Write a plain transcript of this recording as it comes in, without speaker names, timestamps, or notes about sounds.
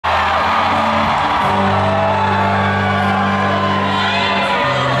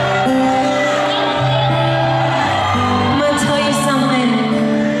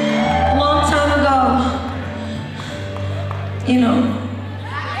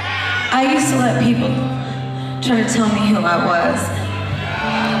I used to let people try to tell me who I was.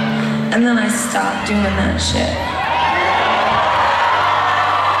 And then I stopped doing that shit.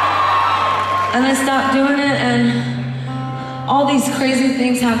 And I stopped doing it, and all these crazy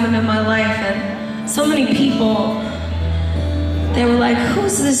things happened in my life, and so many people, they were like,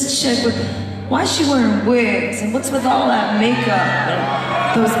 who's this chick with, why is she wearing wigs, and what's with all that makeup,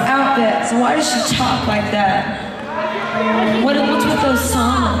 and those outfits, and why does she talk like that? What's with those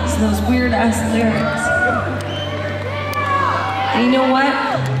songs, those weird ass lyrics? And you know what?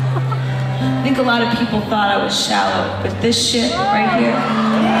 I think a lot of people thought I was shallow, but this shit right here,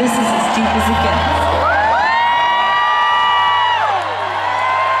 this is as deep as it gets.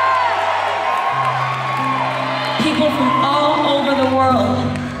 People from all over the world,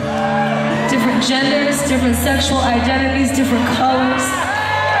 different genders, different sexual identities, different colors,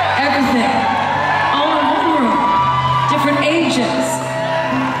 everything, all in one room, different ages,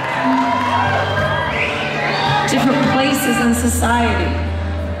 different places in society,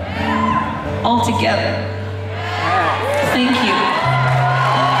 all together. Thank you.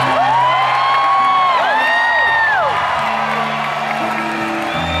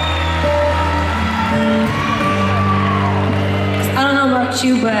 I don't know about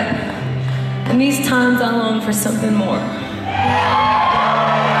you, but in these times I long for something more.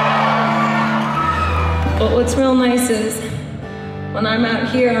 But what's real nice is when I'm out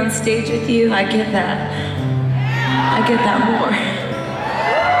here on stage with you, I get that. I get that more.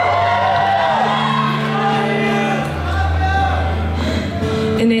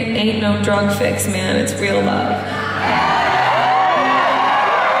 And it ain't no drug fix, man, it's real love.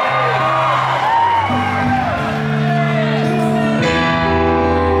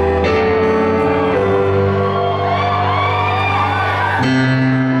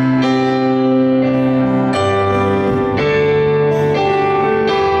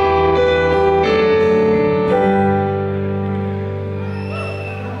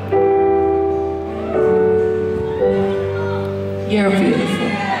 You're beautiful.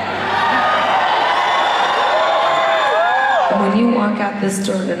 When you walk out this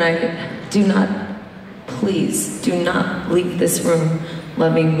door tonight, do not, please, do not leave this room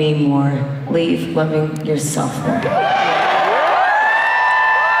loving me more. Leave loving yourself more.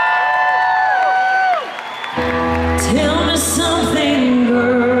 Tell me something,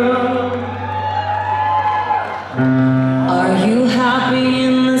 girl. Are you happy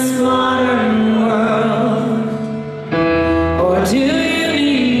in this modern world? Or do you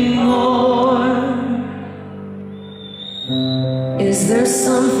need more? Is there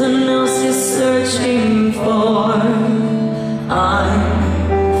something else you're searching for? I'm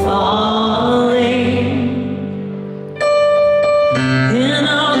falling. In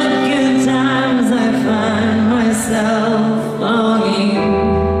all the good times I find myself longing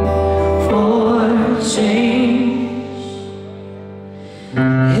for change.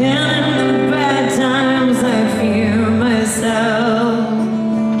 And in the bad times I fear myself.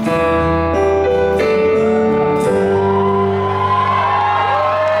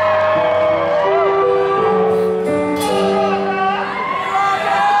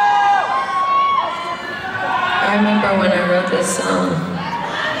 I remember when I wrote this song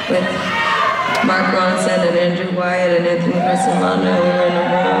with Mark Ronson and Andrew Wyatt and Anthony Rosamano, we were in a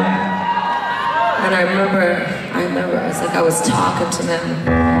room. And I remember, it's like I was talking to them.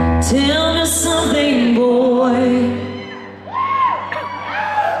 Tell me something, boy.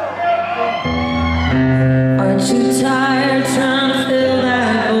 Aren't you tired